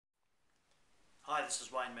Hi, this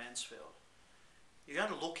is Wayne Mansfield. You're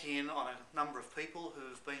going to look in on a number of people who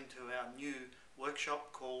have been to our new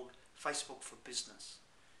workshop called Facebook for Business.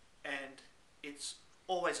 And it's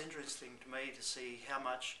always interesting to me to see how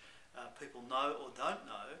much people know or don't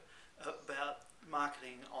know about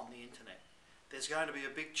marketing on the internet. There's going to be a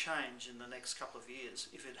big change in the next couple of years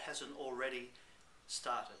if it hasn't already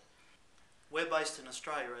started. We're based in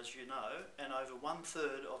Australia, as you know, and over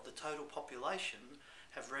 1/3 of the total population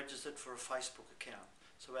have registered for a Facebook account.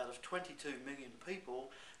 So out of 22 million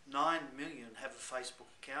people, 9 million have a Facebook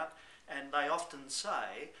account, and they often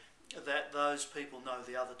say that those people know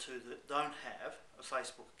the other two that don't have a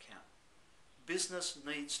Facebook account. Business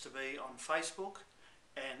needs to be on Facebook,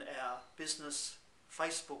 and our business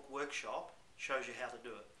Facebook workshop shows you how to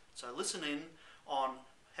do it. So listen in on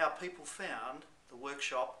how people found the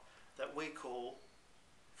workshop that we call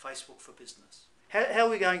Facebook for Business. How are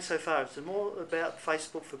we going so far? Is it more about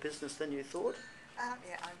Facebook for Business than you thought?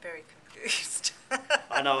 Yeah, I'm very confused.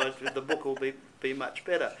 I know the book will be much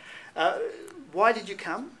better. Why did you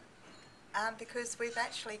come? Because we've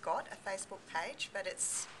actually got a Facebook page, but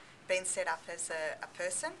it's been set up as a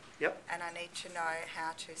person. Yep. And I need to know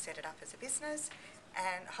how to set it up as a business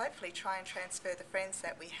and hopefully try and transfer the friends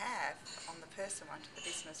that we have on the person one to the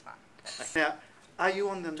business one. Now, are you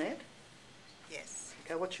on the net? Yes.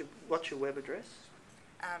 Okay, what's your web address?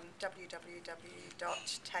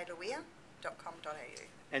 www.taylorweir.com.au.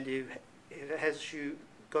 And has you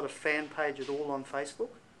got a fan page at all on Facebook,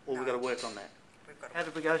 or we've got to work on that? How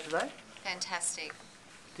did we go today? Fantastic.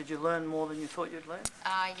 Did you learn more than you thought you'd learn?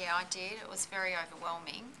 Yeah, I did. It was very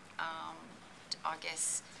overwhelming. I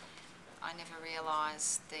guess I never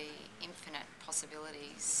realised the infinite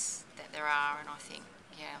possibilities that there are, and I think,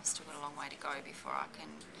 yeah, I've still got a long way to go before I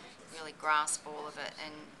can really grasp all of it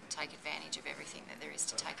and take advantage of everything that there is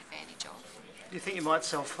to take advantage of. Do you think you might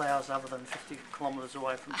sell flowers other than 50 kilometres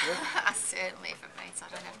away from Perth? Certainly, if it means I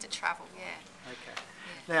don't have to travel, yeah. Okay.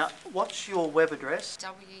 Yeah. Now, what's your web address?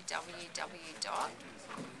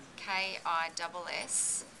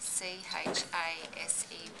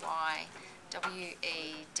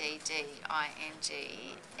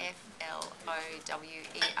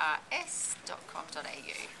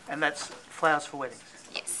 And that's Flowers for Weddings?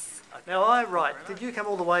 Yes. Now, I write, did you come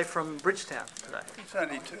all the way from Bridgetown today? It's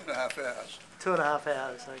only 2.5 hours. 2.5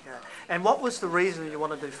 hours, okay. And what was the reason you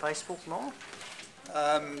want to do Facebook more?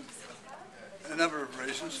 A number of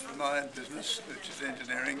reasons for my own business, which is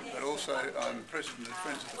engineering, but also I'm president of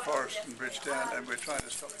Friends of the Forest in Bridgetown, and we're trying to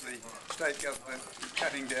stop the state government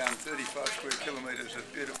cutting down 35 square kilometres of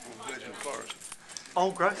beautiful virgin forest.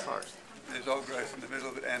 Old growth forest? There's old growth in the middle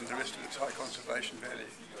of it, and the rest of it's high conservation value.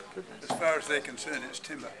 Goodness. As far as they're concerned, it's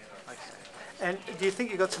timber. Okay. And do you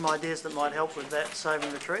think you've got some ideas that might help with that,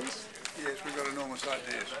 saving the trees? Yes, we've got enormous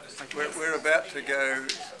ideas. We're about to go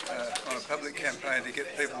on a public campaign to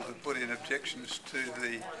get people to put in objections to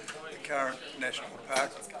the current National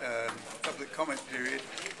Park public comment period,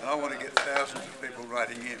 and I want to get thousands of people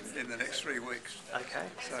writing in the next 3 weeks. Okay.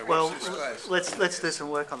 So well, watch this space. let's do some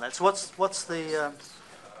work on that. So what's the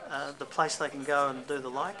place they can go and do the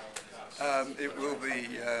like? It will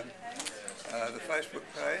be the Facebook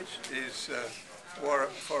page is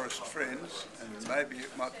Warrup Forest Friends, and maybe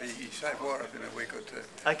it might be Save Warrup in a week or two.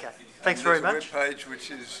 Okay, thanks very much. There's a web page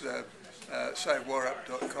which is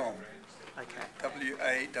savewarrup.com. Okay.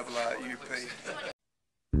 WARRUP.